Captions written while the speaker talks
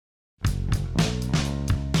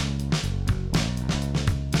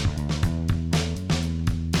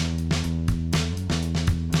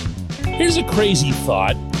Here's a crazy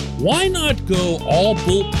thought. Why not go all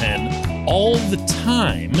bullpen all the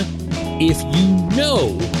time if you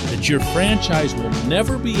know that your franchise will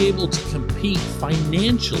never be able to compete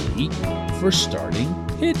financially for starting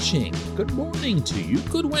pitching? Good morning to you.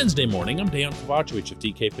 Good Wednesday morning. I'm Dan Kovacevic of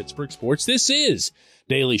DK Pittsburgh Sports. This is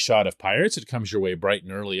Daily Shot of Pirates. It comes your way bright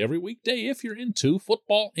and early every weekday if you're into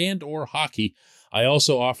football and or hockey. I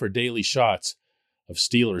also offer daily shots of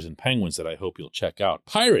Steelers and Penguins that I hope you'll check out.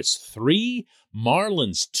 Pirates 3,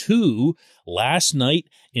 Marlins 2 last night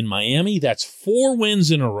in Miami. That's 4 wins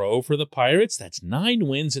in a row for the Pirates. That's 9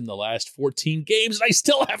 wins in the last 14 games. And I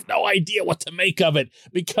still have no idea what to make of it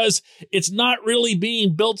because it's not really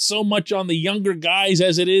being built so much on the younger guys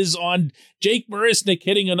as it is on Jake Marisnick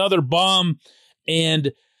hitting another bomb.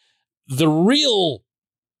 And the real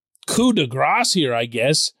coup de grace here, I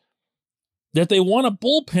guess, that they won a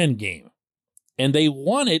bullpen game. And they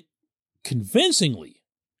won it convincingly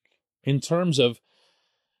in terms of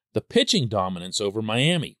the pitching dominance over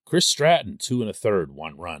Miami. Chris Stratton, 2 1/3,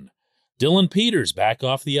 1 run. Dylan Peters back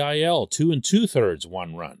off the IL, 2 2/3,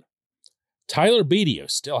 1 run. Tyler Beede,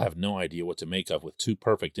 still have no idea what to make of with 2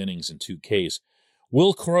 perfect innings and 2 Ks.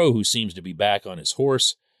 Will Crowe, who seems to be back on his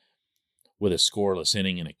horse with a scoreless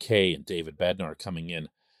inning and a K, and David Bednar coming in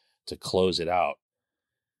to close it out.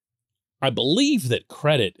 I believe that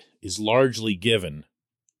credit is largely given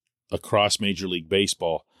across Major League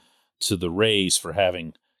Baseball to the Rays for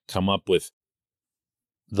having come up with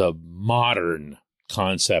the modern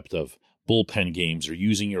concept of bullpen games or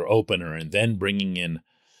using your opener and then bringing in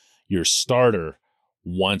your starter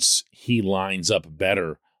once he lines up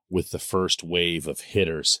better with the first wave of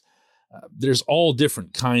hitters. There's all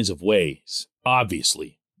different kinds of ways,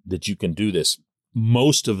 obviously, that you can do this.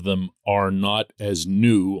 Most of them are not as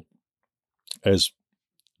new as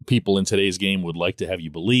people in today's game would like to have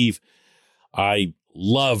you believe. I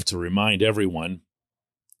love to remind everyone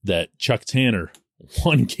that Chuck Tanner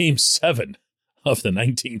won Game 7 of the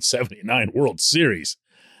 1979 World Series,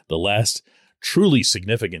 the last truly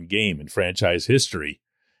significant game in franchise history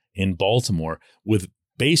in Baltimore, with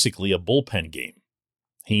basically a bullpen game.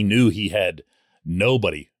 He knew he had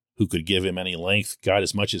nobody who could give him any length, got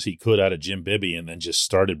as much as he could out of Jim Bibby, and then just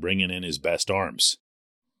started bringing in his best arms.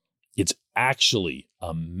 It's actually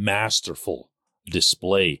a masterful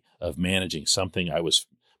display of managing, something I was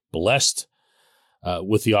blessed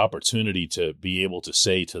with the opportunity to be able to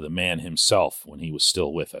say to the man himself when he was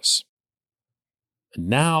still with us.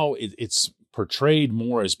 Now it's portrayed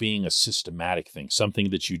more as being a systematic thing, something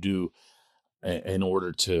that you do in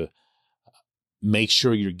order to make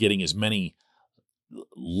sure you're getting as many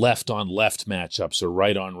left-on-left matchups or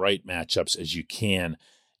right-on-right matchups as you can,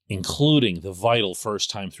 including the vital first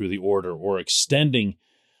time through the order, or extending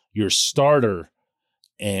your starter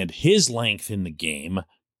and his length in the game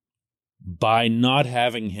by not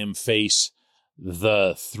having him face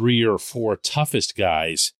the 3 or 4 toughest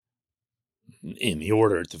guys in the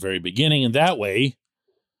order at the very beginning. And that way,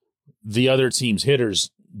 the other team's hitters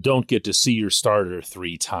don't get to see your starter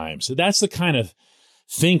 3 times. So that's the kind of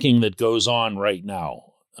thinking that goes on right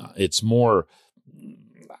now. It's more,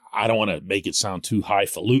 I don't want to make it sound too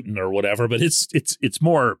highfalutin or whatever, but it's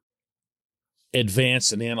more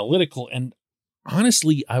advanced and analytical. And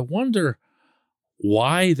honestly, I wonder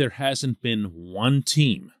why there hasn't been one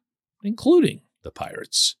team, including the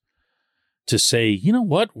Pirates, to say, you know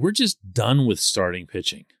what, we're just done with starting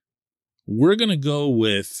pitching. We're going to go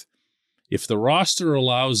with, if the roster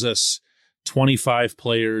allows us 25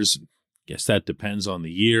 players, I guess that depends on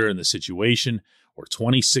the year and the situation, or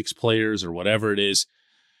 26 players or whatever it is,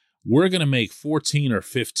 we're going to make 14 or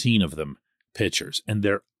 15 of them pitchers, and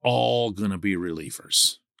they're all going to be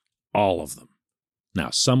relievers. All of them.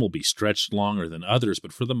 Now, some will be stretched longer than others,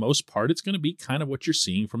 but for the most part, it's going to be kind of what you're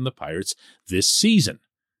seeing from the Pirates this season.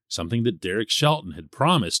 Something that Derek Shelton had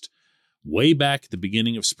promised way back at the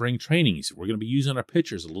beginning of spring training. He said, we're going to be using our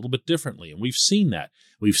pitchers a little bit differently, and we've seen that.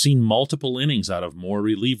 We've seen multiple innings out of more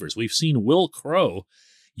relievers. We've seen Will Crowe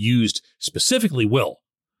used, specifically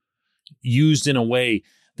used in a way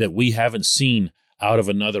that we haven't seen out of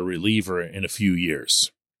another reliever in a few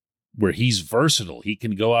years, where he's versatile. He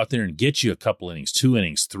can go out there and get you a couple innings, 2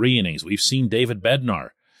 innings, 3 innings. We've seen David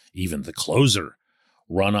Bednar, even the closer,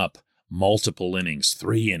 run up multiple innings,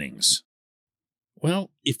 3 innings.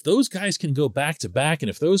 Well, if those guys can go back to back, and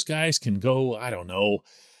if those guys can go, I don't know,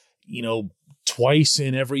 twice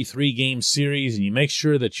in every 3-game series, and you make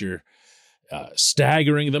sure that you're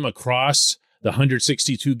staggering them across the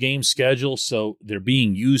 162-game schedule so they're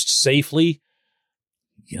being used safely,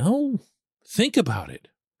 think about it.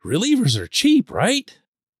 Relievers are cheap, right?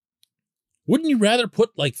 Wouldn't you rather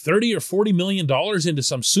put like $30 or $40 million into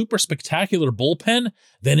some super spectacular bullpen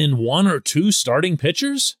than in one or two starting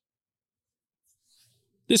pitchers?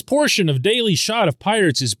 This portion of Daily Shot of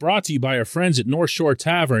Pirates is brought to you by our friends at North Shore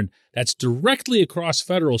Tavern that's directly across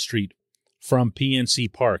Federal Street from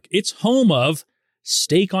PNC Park. It's home of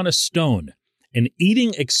Steak on a Stone, an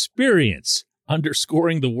eating experience,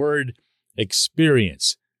 underscoring the word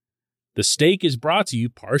experience. The steak is brought to you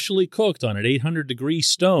partially cooked on an 800-degree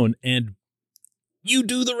stone, and you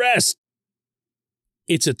do the rest.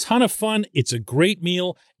 It's a ton of fun, it's a great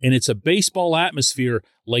meal, and it's a baseball atmosphere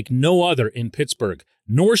like no other in Pittsburgh.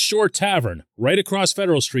 North Shore Tavern, right across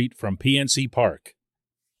Federal Street from PNC Park.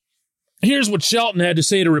 Here's what Shelton had to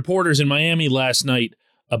say to reporters in Miami last night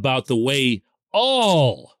about the way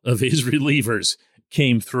all of his relievers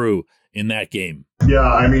came through in that game. Yeah,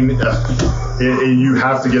 I mean, you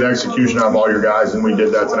have to get execution out of all your guys, and we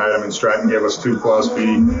did that tonight. I mean, Stratton gave us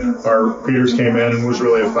 2+. Peters came in and was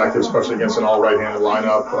really effective, especially against an all right-handed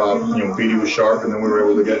lineup. Petey was sharp, and then we were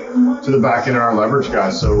able to get to the back end of our leverage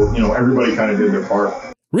guys. So, everybody kind of did their part.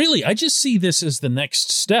 Really, I just see this as the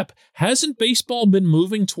next step. Hasn't baseball been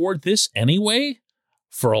moving toward this anyway?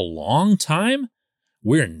 For a long time?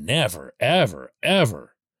 We're never, ever,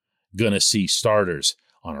 ever going to see starters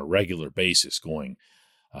on a regular basis going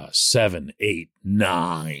 7, 8,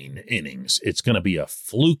 9 innings. It's going to be a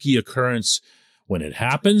fluky occurrence when it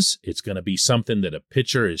happens. It's going to be something that a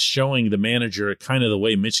pitcher is showing the manager, kind of the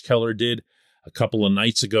way Mitch Keller did a couple of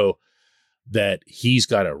nights ago, that he's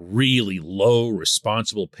got a really low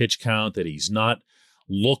responsible pitch count, that he's not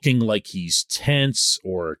looking like he's tense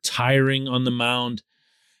or tiring on the mound.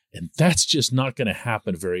 And that's just not going to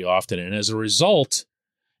happen very often. And as a result,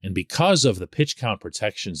 and because of the pitch count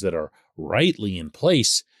protections that are rightly in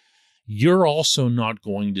place, you're also not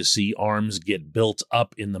going to see arms get built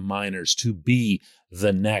up in the minors to be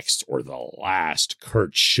the next or the last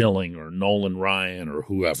Curt Schilling or Nolan Ryan or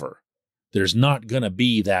whoever. There's not going to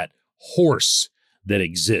be that horse that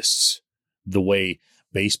exists the way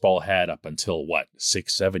baseball had up until,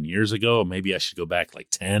 6, 7 years ago? Maybe I should go back like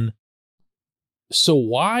 10. So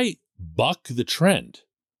why buck the trend?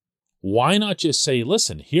 Why not just say,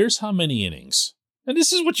 listen, here's how many innings. And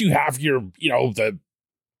this is what you have your,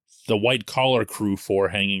 the white collar crew for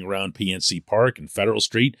hanging around PNC Park and Federal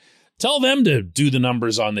Street. Tell them to do the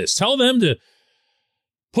numbers on this. Tell them to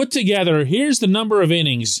put together, here's the number of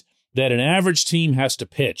innings that an average team has to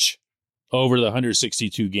pitch over the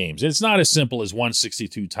 162 games. It's not as simple as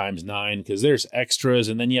 162 times 9 because there's extras,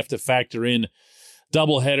 and then you have to factor in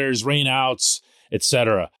doubleheaders, rainouts,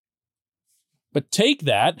 etc. But take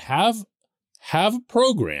that, have a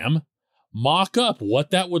program, mock up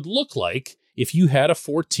what that would look like if you had a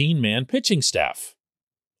 14-man pitching staff.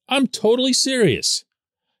 I'm totally serious.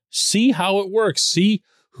 See how it works. See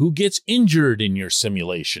who gets injured in your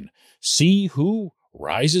simulation. See who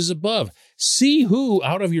rises above. See who,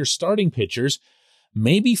 out of your starting pitchers,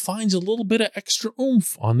 maybe finds a little bit of extra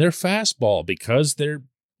oomph on their fastball because they're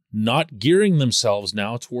not gearing themselves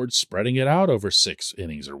now towards spreading it out over 6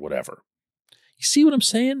 innings or whatever. You see what I'm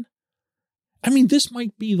saying? I mean, this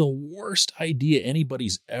might be the worst idea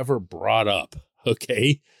anybody's ever brought up,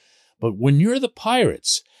 okay? But when you're the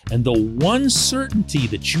Pirates and the one certainty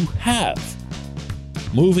that you have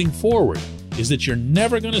moving forward is that you're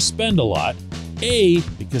never going to spend a lot, A,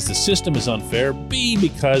 because the system is unfair, B,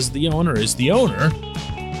 because the owner is the owner,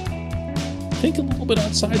 think a little bit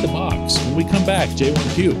outside the box. When we come back,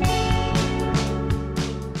 J1Q.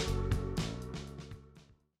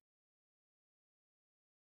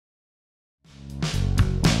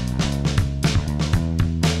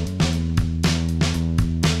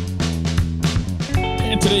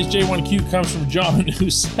 Today's J1Q comes from John, who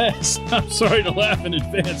says, I'm sorry to laugh in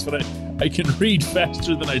advance, but I can read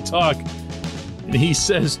faster than I talk. And he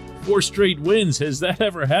says, 4 straight wins. Has that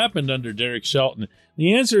ever happened under Derek Shelton?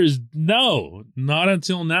 The answer is no, not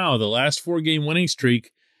until now. The last 4-game winning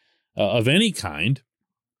streak of any kind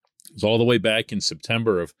was all the way back in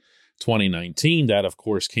September of 2019. That, of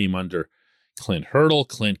course, came under Clint Hurdle.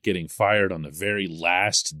 Clint getting fired on the very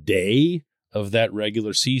last day of that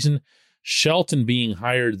regular season. Shelton being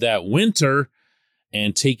hired that winter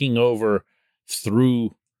and taking over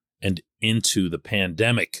through and into the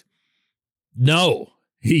pandemic. No,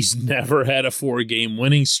 he's never had a 4-game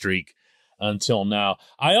winning streak until now.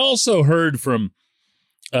 I also heard from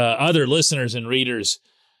other listeners and readers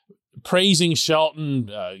praising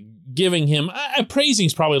Shelton, giving him, praising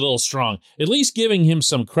is probably a little strong, at least giving him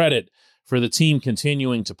some credit for the team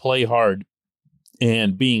continuing to play hard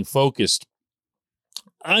and being focused.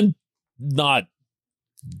 I'm not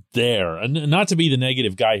there, and not to be the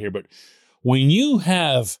negative guy here, but when you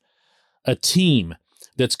have a team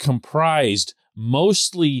that's comprised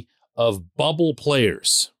mostly of bubble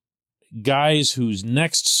players, guys whose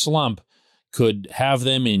next slump could have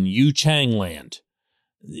them in Yu Chang land,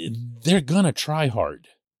 they're going to try hard.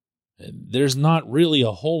 There's not really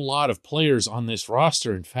a whole lot of players on this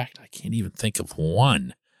roster. In fact, I can't even think of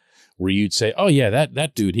one where you'd say, oh, yeah,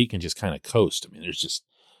 that dude, he can just kind of coast. I mean, there's just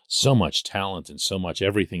so much talent and so much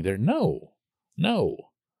everything there. No.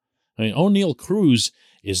 I mean, O'Neal Cruz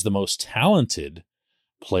is the most talented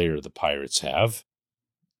player the Pirates have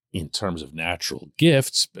in terms of natural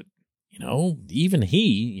gifts, but, even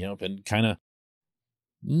he, been kind of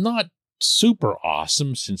not super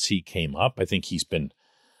awesome since he came up. I think he's been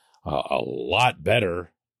a lot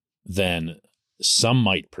better than some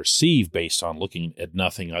might perceive based on looking at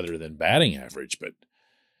nothing other than batting average. But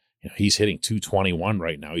he's hitting .221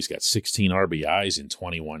 right now. He's got 16 RBIs in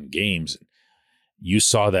 21 games. You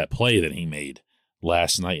saw that play that he made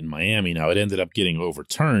last night in Miami. Now, it ended up getting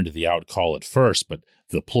overturned, the out call at first, but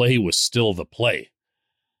the play was still the play.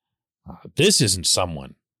 This isn't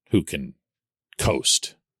someone who can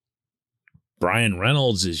coast. Brian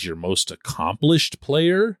Reynolds is your most accomplished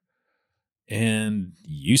player, and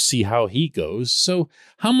you see how he goes. So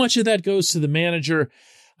how much of that goes to the manager?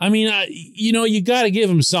 I mean, you got to give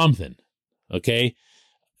him something, okay?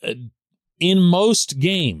 In most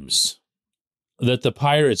games that the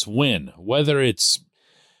Pirates win, whether it's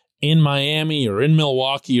in Miami or in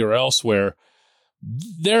Milwaukee or elsewhere,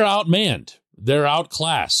 they're outmanned. They're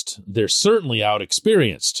outclassed. They're certainly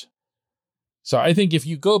outexperienced. So I think if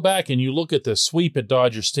you go back and you look at the sweep at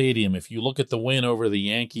Dodger Stadium, if you look at the win over the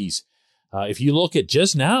Yankees, if you look at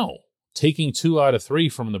just now taking 2 out of 3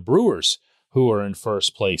 from the Brewers, who are in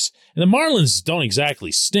first place, and the Marlins don't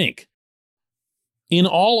exactly stink. In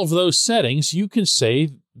all of those settings, you can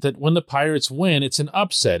say that when the Pirates win, it's an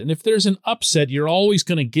upset. And if there's an upset, you're always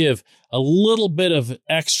going to give a little bit of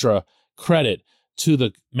extra credit to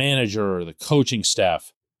the manager or the coaching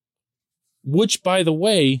staff, which, by the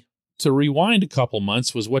way, to rewind a couple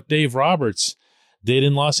months, was what Dave Roberts did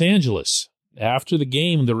in Los Angeles. After the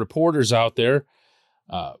game, the reporters out there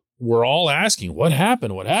were all asking, what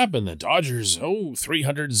happened? What happened? The Dodgers, $300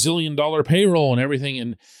 zillion payroll and everything.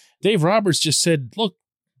 And Dave Roberts just said, look,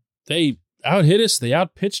 they out-hit us. They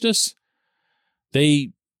out-pitched us.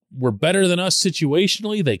 They were better than us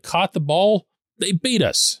situationally. They caught the ball. They beat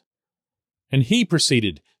us. And he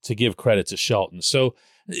proceeded to give credit to Shelton. So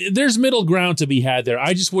there's middle ground to be had there.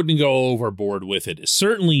 I just wouldn't go overboard with it.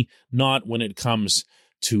 Certainly not when it comes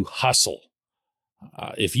to hustle.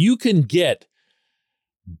 If you can get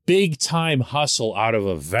big-time hustle out of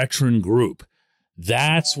a veteran group,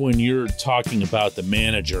 that's when you're talking about the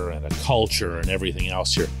manager and the culture and everything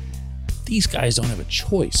else here. These guys don't have a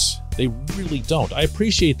choice. They really don't. I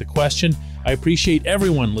appreciate the question. I appreciate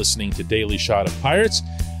everyone listening to Daily Shot of Pirates.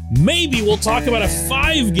 Maybe we'll talk about a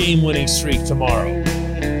 5-game winning streak tomorrow.